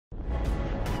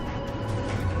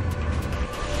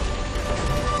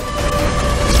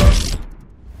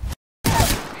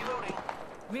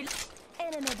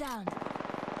down.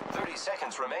 30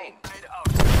 seconds remain. Hostile.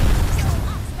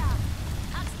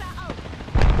 Hostile out.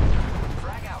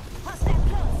 Frag out. Hostile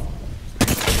close.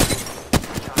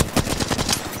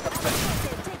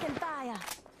 Hostile taking fire.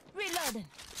 Reloading.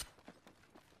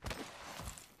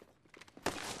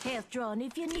 Health drawn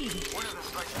if you need it. What are the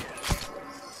strikes here?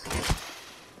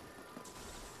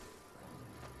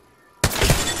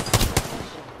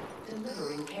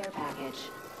 Delivering care package.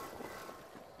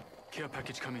 Care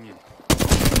package coming in.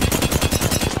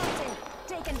 Hostile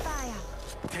taking fire.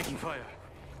 Taking fire.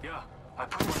 Yeah, I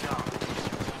put one down.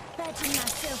 Patching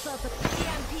myself up.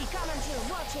 EMP coming through.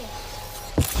 Watch it.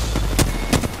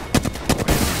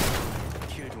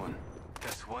 Killed one.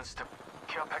 That's one step.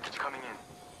 Care package coming in.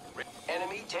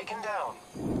 Enemy taken down.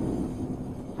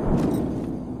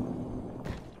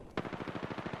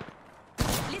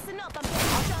 Listen up, I'm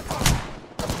getting shot at.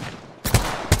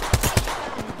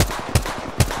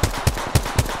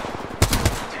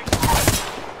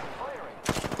 Firing.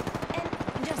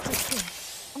 And just a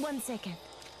second. 1 second.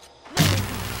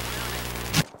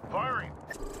 Firing!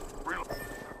 Real.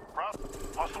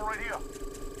 Hostile right here.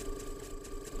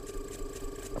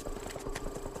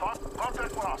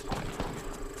 Contact with hostile.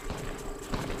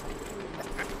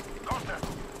 Contact.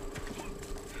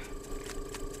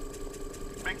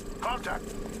 Big contact.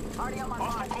 Already on my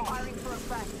Hostile mark. close. Firing for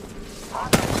effect.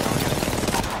 Hostile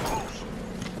close.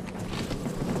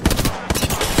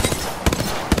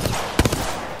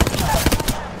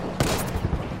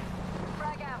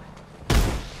 Frag out.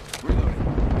 Reloading.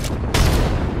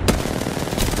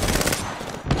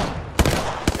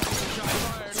 Shot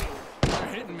fired.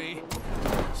 They're hitting me.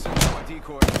 Send out my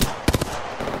decoy.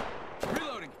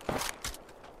 Reloading.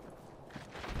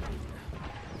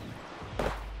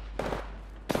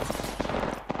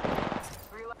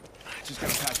 Just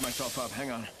gotta patch myself up.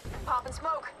 Hang on. Popping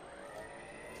smoke.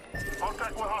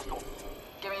 Contact with hostile.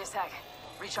 Give me a sec.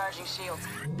 Recharging shields.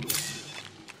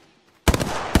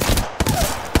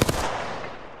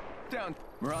 Down.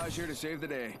 Mirage here to save the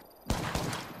day.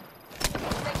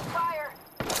 Taking fire.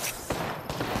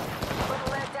 Put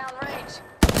a lead down range.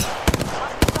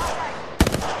 Hostile contact.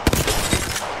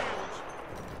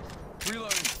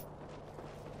 Reloading.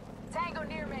 Tango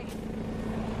near me.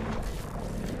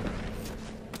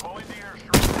 Calling the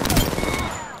airstrike.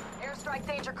 Down. Airstrike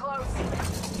danger close.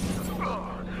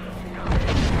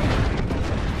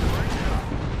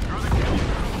 You're the kill.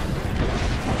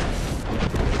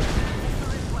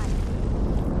 This way.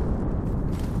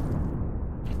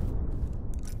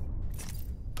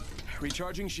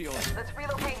 Recharging shield. Let's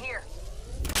relocate here.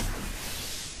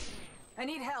 I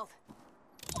need health.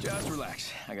 Just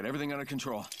relax. I got everything under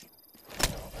control.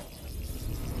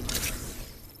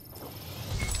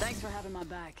 Thanks for having my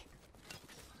back.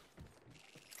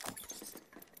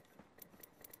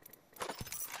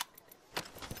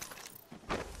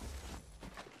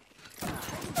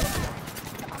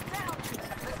 I'm down.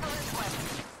 Let's go this way.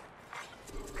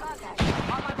 Contact.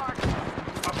 On my mark.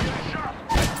 I'm getting shot.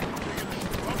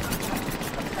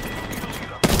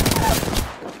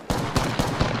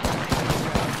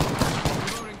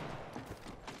 Reloading.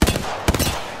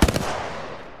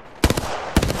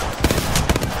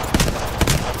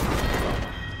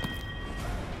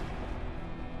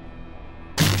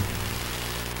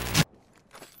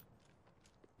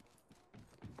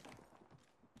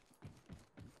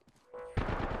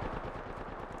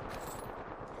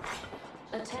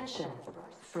 Attention.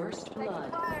 First Taking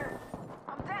blood. fire.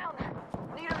 I'm down.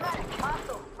 Need a medic.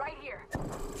 Hostile. Right here.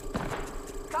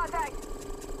 Contact.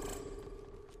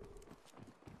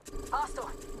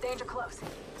 Hostile. Danger close.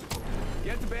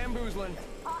 Get the bamboozling.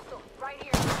 Hostile. Right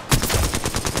here.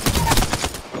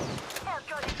 Air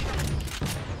gun incoming.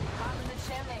 Climbing the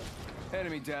chimney.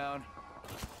 Enemy down.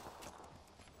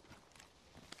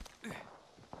 Give me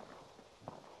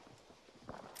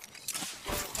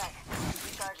a sec.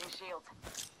 Recharging shields.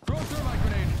 Throw a thermite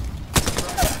grenade.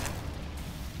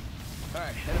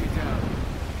 Alright, enemy down.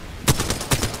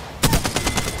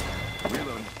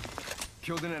 Reloading.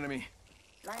 Killed an enemy.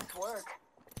 Nice work.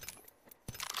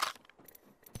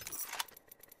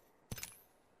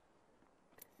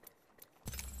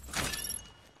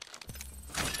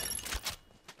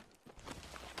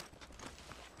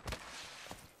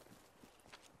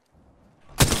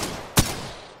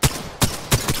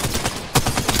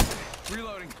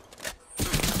 Reloading.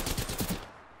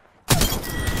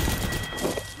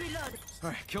 Reload.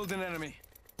 Alright, killed an enemy.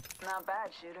 Not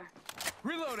bad, shooter.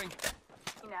 Reloading.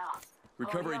 Now.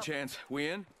 Recovery up. chance. We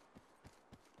in?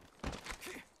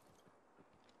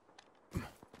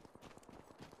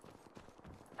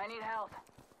 I need help.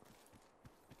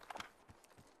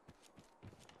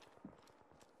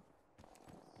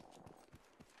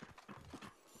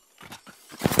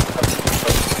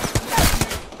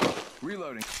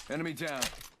 Reloading. Enemy down.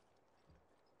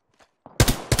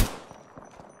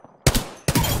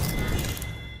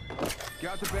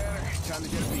 Got the banner. Time to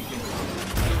get a beacon.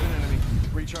 There's an enemy.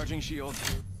 Recharging shield.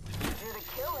 You're the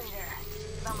kill leader.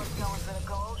 Someone's going for the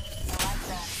gold. I like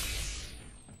that.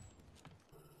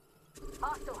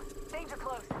 Hostile. Danger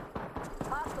close.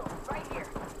 Hostile. Right here.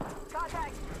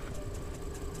 Contact.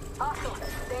 Hostile.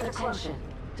 Danger close. Attention.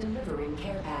 Delivering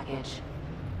care package.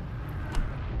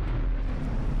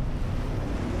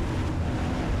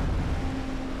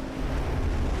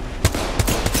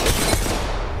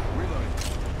 Reloading.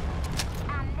 I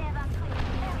never quit,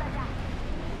 never die.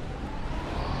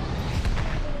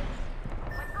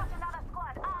 We've got another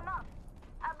squad. Arm up.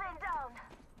 I've been down.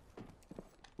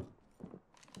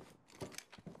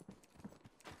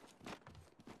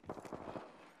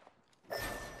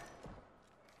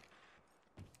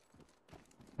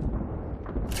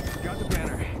 Got the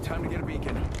banner. Time to get a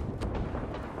beacon.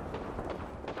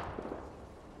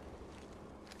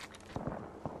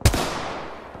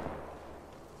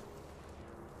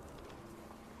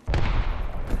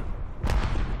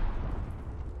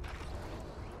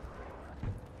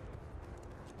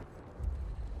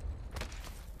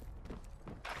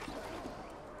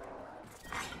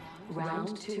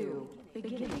 Round 2.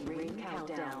 Beginning ring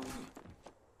countdown.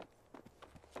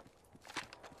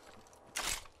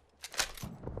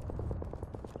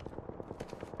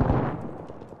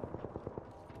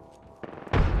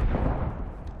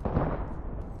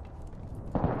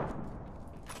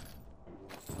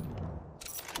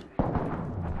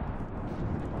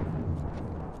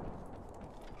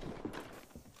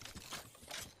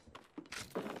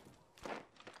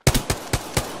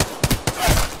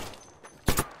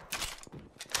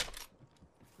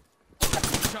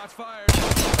 Shots fired.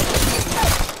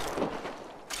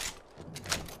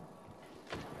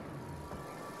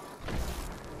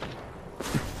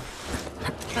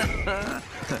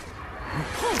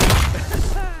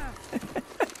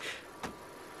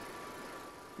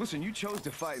 Listen, you chose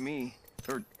to fight me.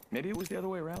 Or maybe it was the other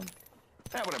way around.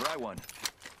 Whatever, I won.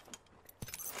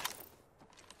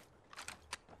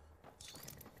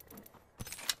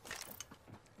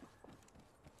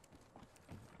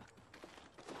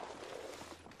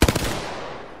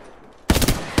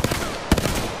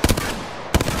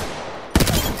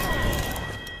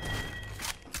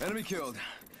 Enemy killed.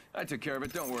 I took care of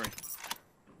it, don't worry.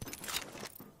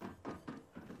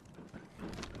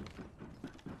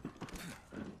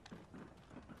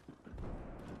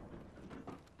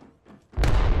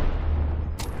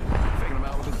 Faking him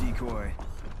out with a decoy.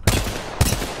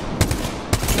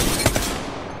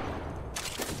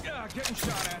 Yeah, getting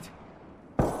shot at.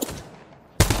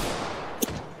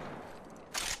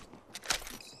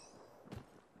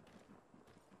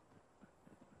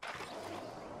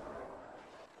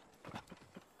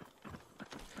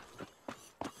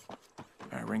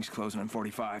 Ring's closing on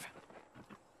 45.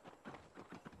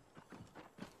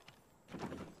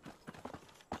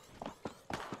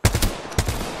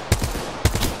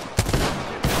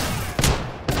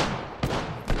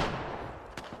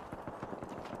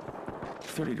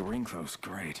 .30 to ring close,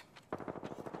 great.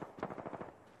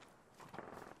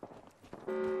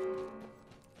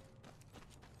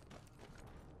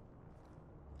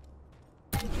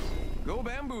 Go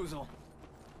bamboozle.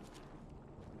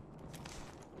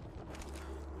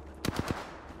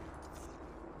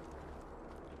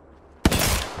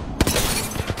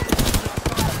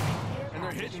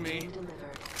 They're hitting me.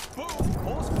 Boom!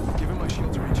 Pulse. Give him my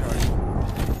shield to recharge.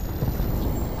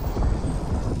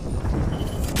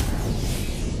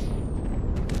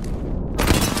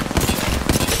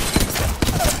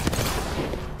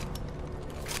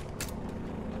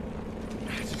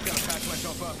 Just gotta patch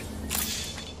myself up.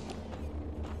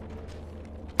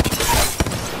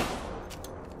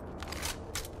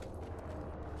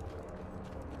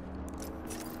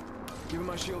 Give him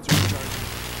my shield to recharge.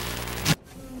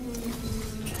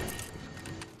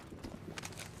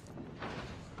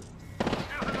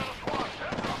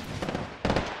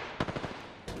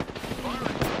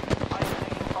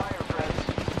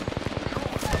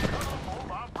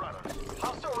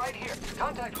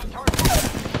 Contact with target.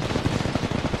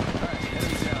 Alright,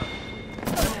 enemy's down.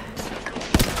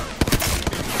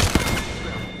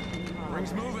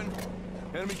 Ring's moving.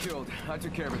 Enemy killed. I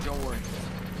took care of it, don't worry.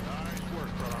 Nice work,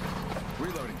 brother.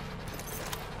 Reloading.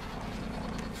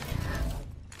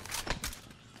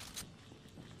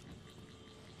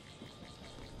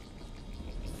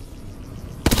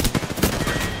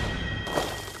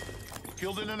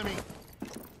 Killed an enemy.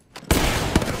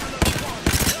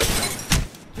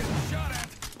 Getting shot at.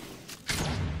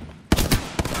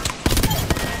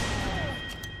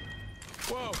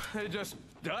 Whoa. They just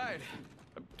died.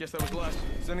 I guess that was luck.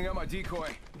 Sending out my decoy.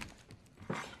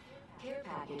 Care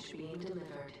package being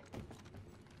delivered.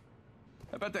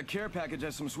 I bet that care package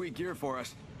has some sweet gear for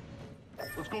us.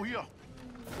 Let's go here.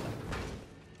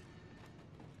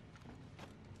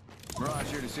 Mirage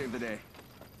here to save the day.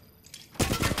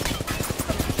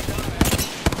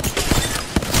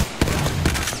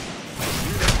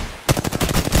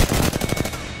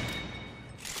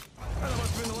 That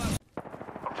must have been the last.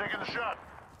 I'm taking the shot.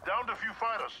 Downed a few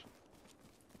fighters.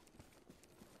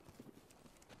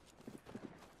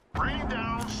 Bring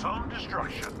down some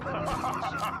destruction. There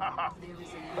is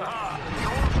a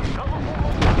Show us a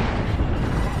colorful.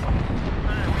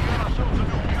 Hey, we got ourselves a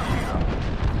new kill here.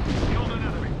 Killed an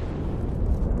enemy.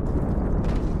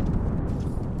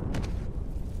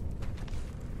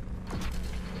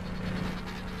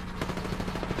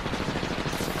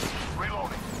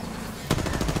 Reloading.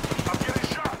 I'm getting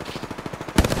shot.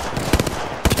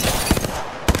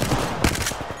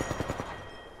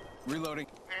 Reloading.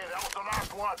 Hey, that was the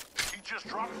last one. He just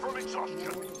dropped from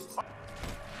exhaustion.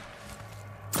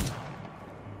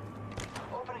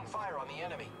 Opening fire on the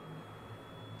enemy.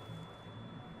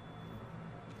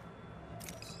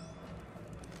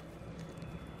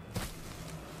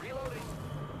 Reloading.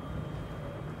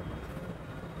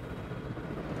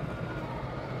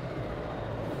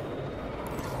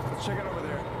 Let's check it over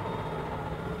there.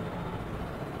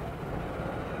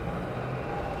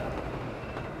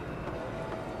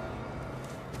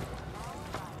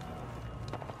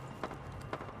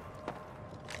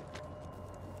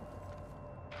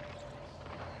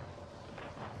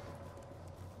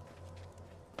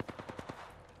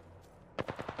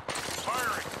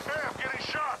 Firing. Hey, I'm getting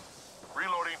shot.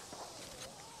 Reloading.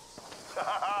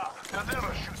 They'll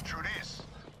never shoot through these.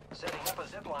 Setting up a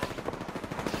zip line.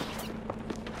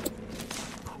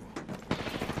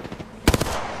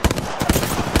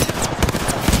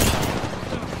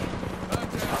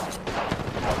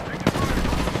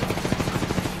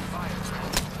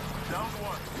 Down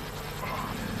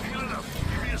one. Healing up.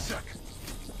 Give me a sec.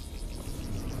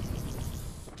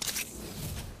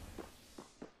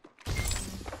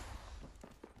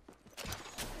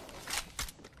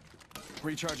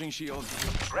 Recharging shield.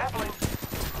 Grappling.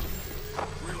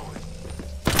 Reloading.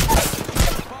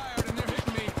 Fired and they're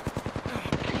hitting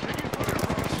me.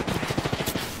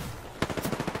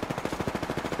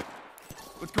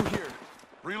 Let's go here.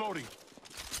 Reloading.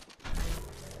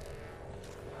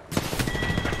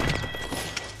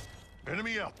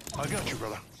 Enemy up. I got you,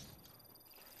 brother.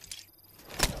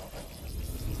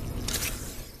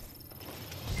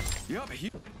 Yup,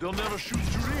 They'll never shoot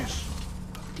through these.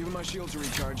 giving my shield to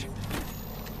recharge.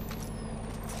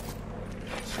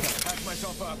 Patch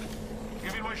myself up.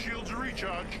 Giving my shields a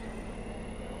recharge.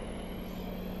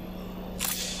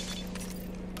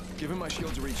 Giving my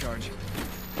shield to recharge.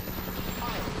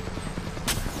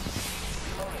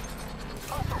 Reloading.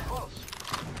 Hostile close.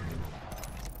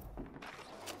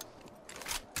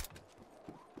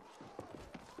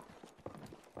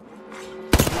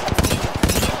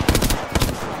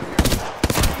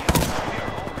 We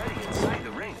are already inside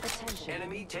the ring.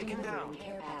 Enemy taken down.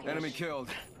 care package. Enemy killed.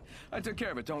 I took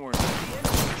care of it, don't worry. The enemy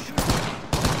are shooting.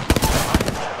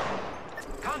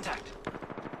 Contact.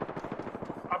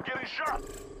 I'm getting shot.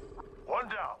 One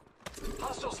down.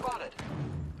 Hostile spotted.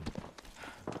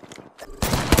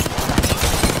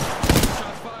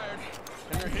 Shots fired.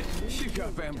 And you're hit. You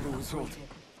got bamboozled.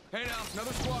 Hey now,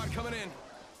 another squad coming in.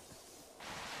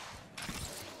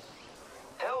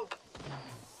 Help.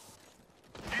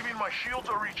 Giving my shields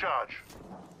a recharge.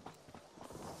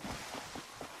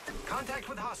 Contact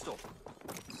with hostile.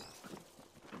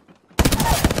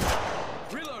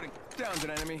 Reloading. Downed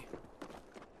an enemy.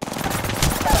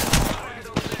 Target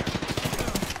over there.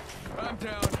 I'm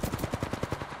down.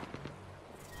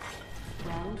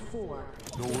 Round 4.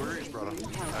 No worries, brother.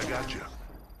 I got you.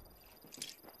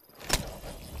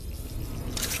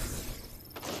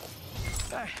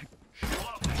 Ah, Shield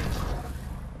up.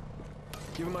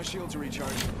 giving my shield to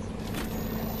recharge.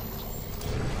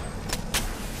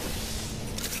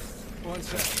 One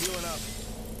sec, healing up.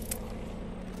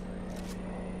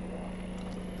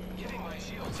 Giving my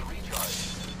shields a recharge.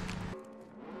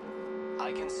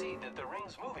 I can see that the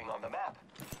ring's moving on the map.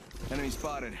 Enemy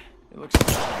spotted. It looks.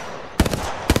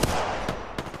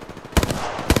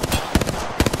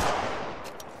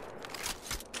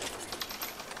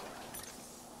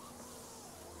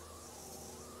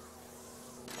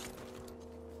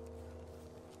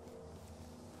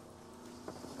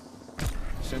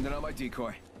 Sending out my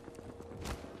decoy.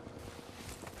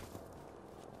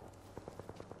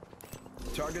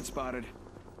 Target spotted.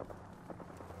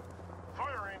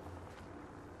 Firing.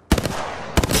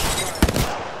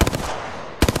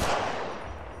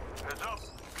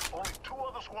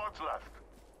 left.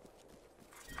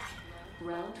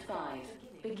 Round 5.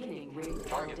 Beginning ring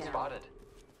Target countdown. spotted.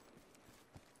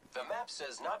 The map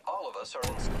says not all of us are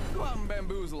in. Go out and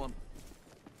bamboozle him.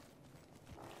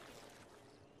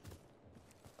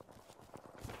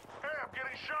 Hey, I'm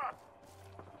getting shot.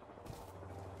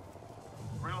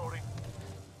 Reloading.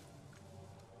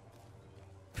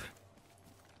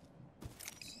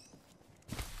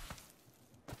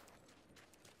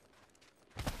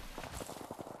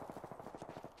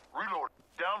 Reload.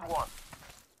 Down 1.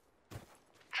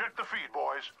 Check the feed,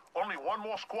 boys. Only one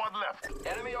more squad left.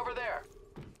 Enemy over there.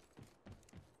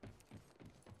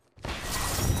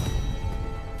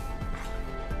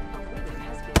 A winner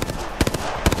has been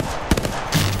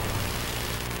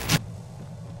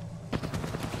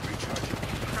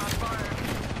Shot fired.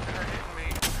 They're hitting me.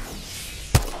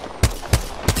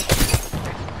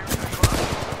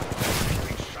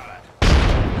 Being shot at.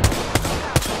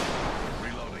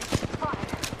 Reloading. Fire.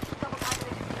 Double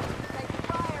timing. Taking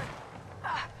fire.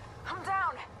 I'm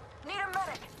down. Need a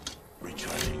medic.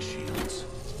 Recharging shields.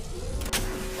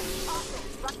 Awesome.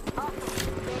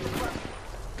 Building close.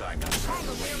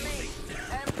 Tango near me.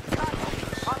 And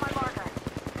contact. On my marker.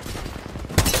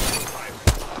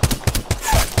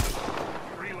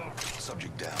 Reload.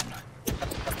 Subject down.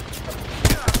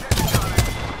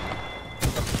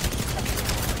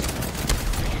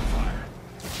 Taking fire.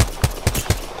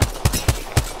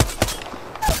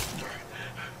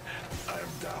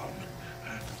 I'm down.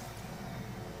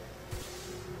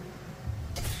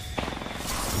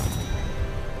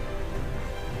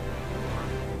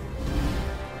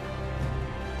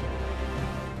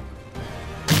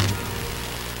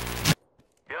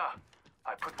 Yeah,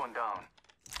 I put one down.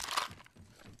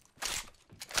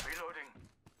 Reloading.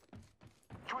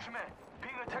 조심해.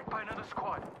 Being attacked by another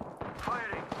squad.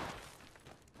 Firing.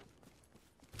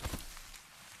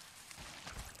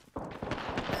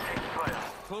 Taking fire.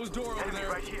 Closed door over Enemy there.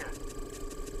 right here.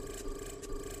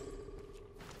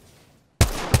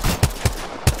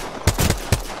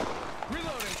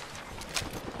 Reloading.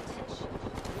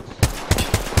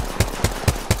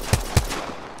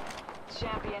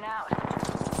 Champion out.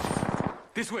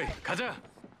 This way. 가자.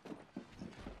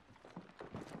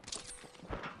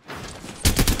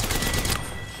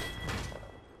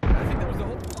 I think that was the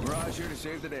whole Mirage here to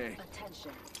save the day.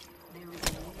 attention. There is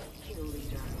a new kill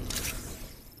leader.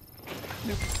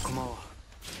 고마워.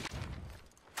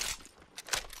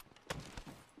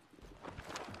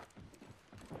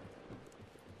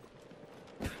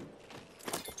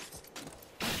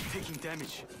 Taking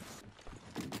damage.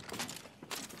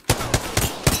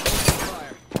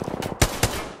 Fire.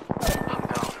 I'm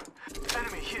down.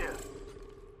 Enemy here.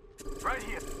 Right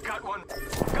here. Got one.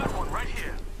 Got one right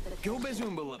here. Go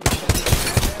Bazoombala.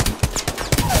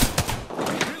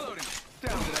 Reloading.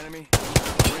 Down an enemy.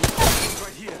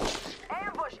 Right here.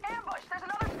 Ambush! Ambush! There's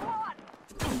another squad!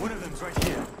 One of them's right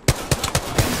here.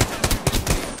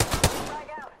 Frag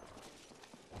out.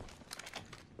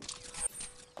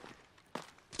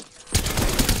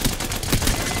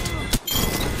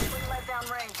 Quick let down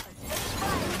range. It's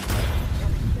fire! You're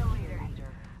the kill leader.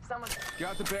 Someone's...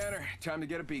 Got the banner. Time to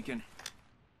get a beacon.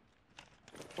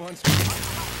 Once.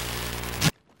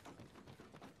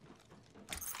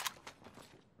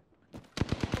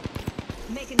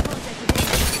 Making contact with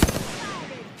enemy.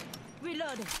 Firing.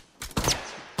 Reloading.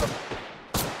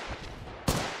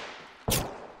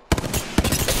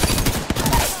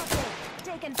 Okay,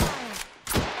 taking fire.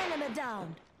 Enemy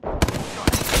down.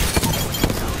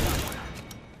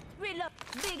 Reload.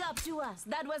 Big up to us.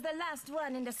 That was the last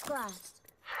one in the squad.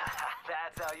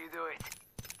 That's how you do it.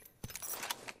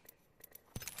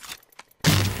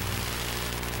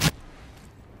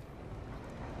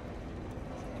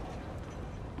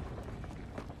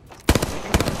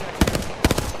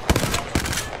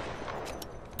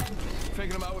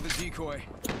 Faking him out with a decoy.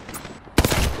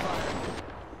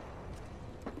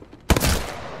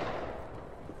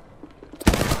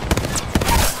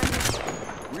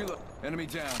 Reload. Enemy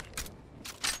down.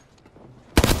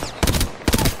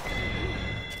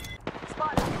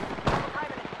 Spot. Double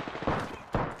timing it.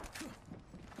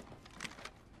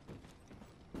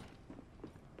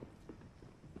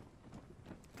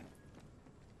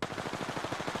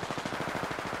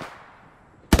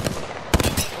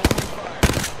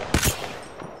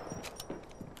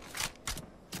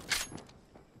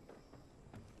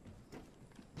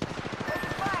 Taking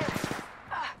fire!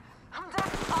 I'm down.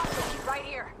 Awesome. Right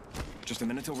here. Just a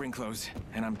minute till ring close,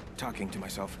 and I'm talking to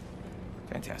myself.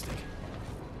 Fantastic.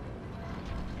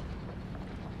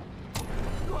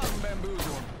 Go out and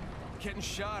bamboozle him. Getting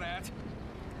shot at.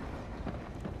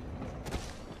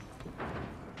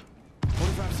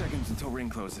 45 seconds until ring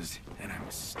closes, and I'm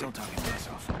still talking to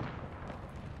myself.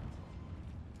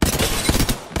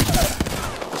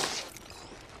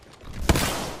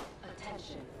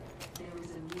 Attention. There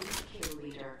is a new kill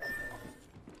leader.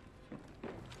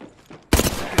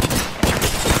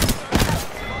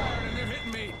 Fired and they're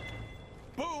hitting me.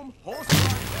 Boom! Whole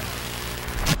squad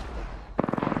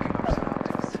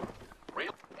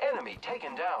Real enemy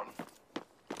taken down. down.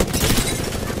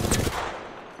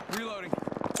 Reloading.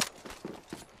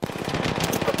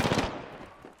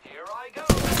 Here I go.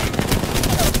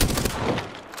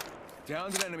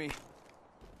 Downed an enemy.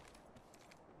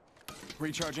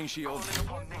 Recharging shield. Check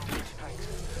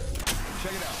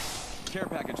it out. Care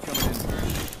package coming in.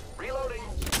 Reloading.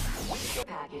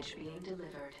 Package being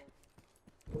delivered.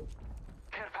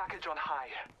 Care package on high.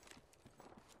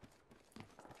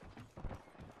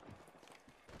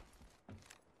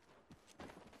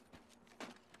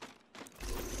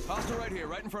 Hostile right here,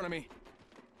 right in front of me.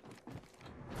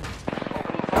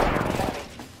 Opening fire.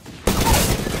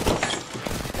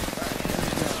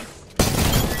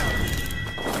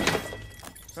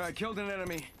 Alright, killed an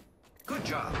enemy. Good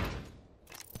job.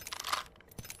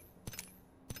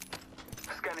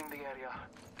 Scanning the area.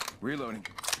 Reloading.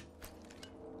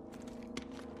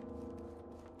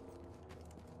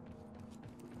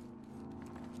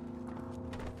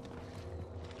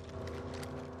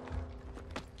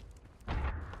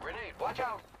 Grenade, watch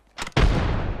out.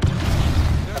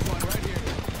 There's one right here.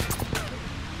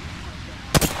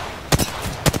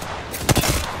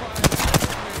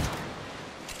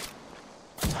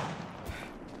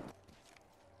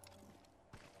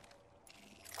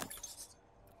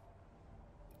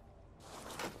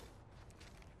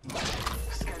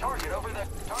 Target over there.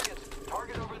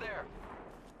 Target over there.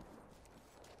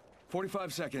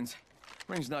 45 seconds.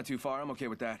 Ring's not too far. I'm okay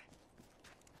with that.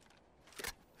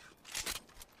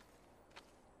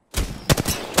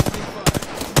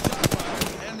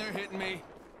 And they're hitting me.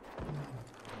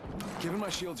 Giving my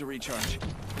shields a recharge. 30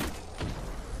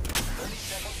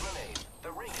 seconds remain.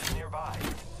 The ring is nearby.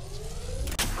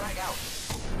 Frag out.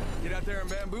 Get out there and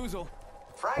bamboozle.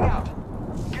 Frag out.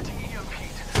 Getting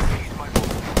EMP'd. Need my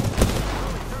move.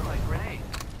 Thermite grenade.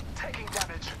 Taking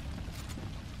damage.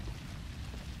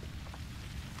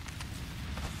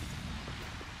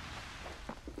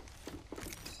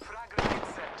 Frag grenade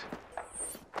set.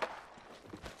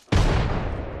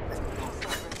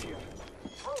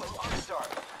 Throwing arc star.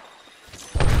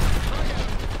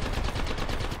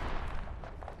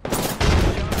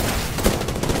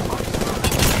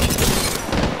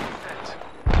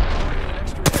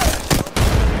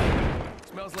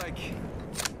 Smells like...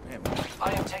 Man,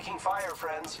 I am taking fire,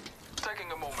 friends.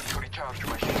 Taking a moment to recharge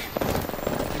my shield.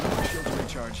 giving my shields a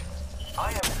recharge.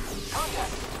 I am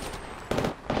contact.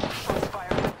 Shots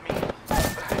fired at me.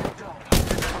 Down.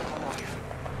 Alive.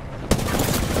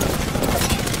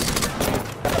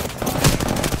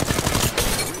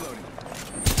 Reloading.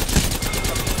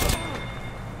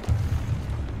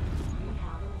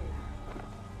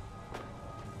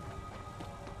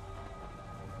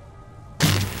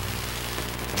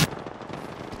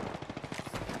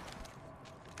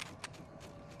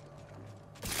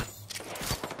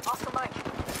 Hostile Mike.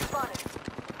 Spotted.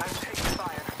 I'm taking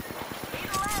fire. Need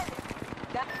a lead.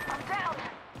 I'm down.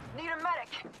 Need a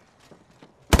medic.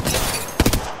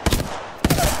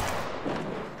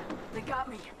 They got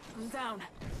me. I'm down.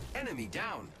 Enemy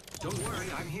down. Don't worry,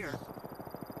 I'm here.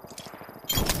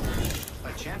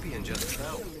 A champion just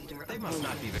fell. They must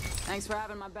not be very... Thanks for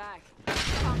having my back.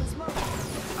 Papa smoke.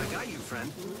 I got you,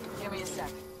 friend. Give me a sec.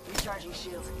 Recharging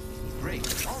shield.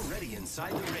 Great. Already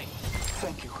inside the ring.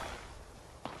 Thank you.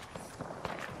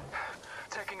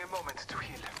 Taking a moment to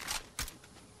heal.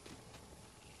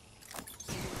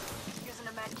 Using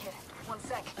a med kit. 1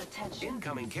 sec. Attention.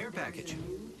 Incoming care package.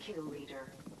 New kill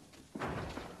leader.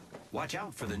 Watch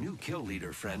out for the new kill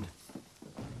leader, friend.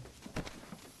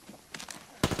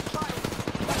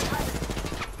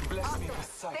 Bless me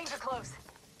with sight. Danger close.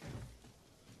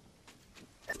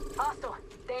 Hostile.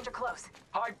 Danger close.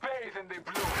 I bathe in the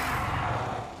blue.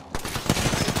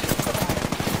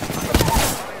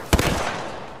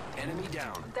 Enemy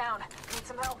down. Down. Need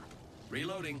some help.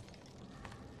 Reloading.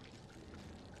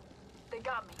 They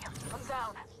got me. I'm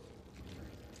down.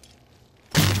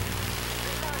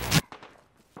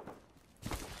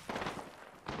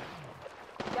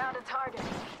 Down to target.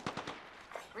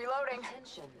 Reloading.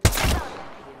 Attention.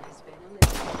 Champion has been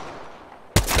eliminated.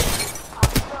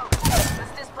 Off we go.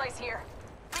 Let's displace here.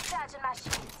 Recharging my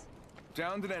shields.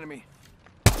 Downed an enemy.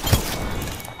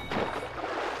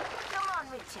 Come on,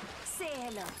 Richard. Say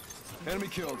hello. Enemy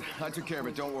killed. I took care of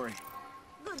it, don't worry.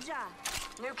 Good job.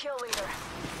 New kill leader.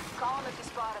 Call him if you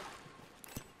spot him.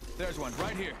 There's one,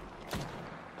 right here.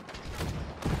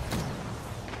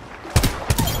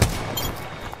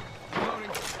 Loading.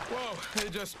 Whoa,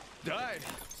 it just died.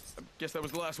 I guess that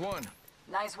was the last one.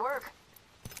 Nice work.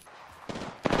 Right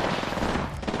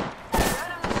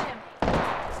on the chimney.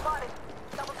 Spotted.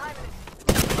 Double timing it.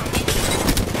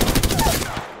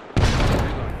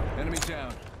 Reload. Enemy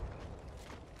down.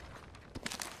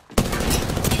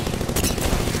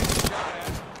 Shot at.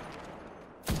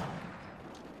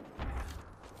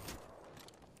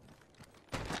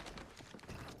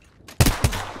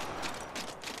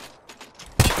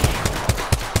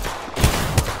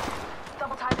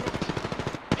 Double timing it.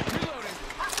 Reloading.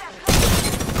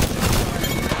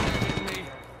 Me.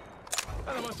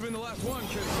 That must have been the last one,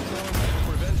 because no one's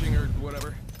revenging or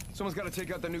whatever. Someone's got to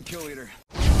take out the new kill leader.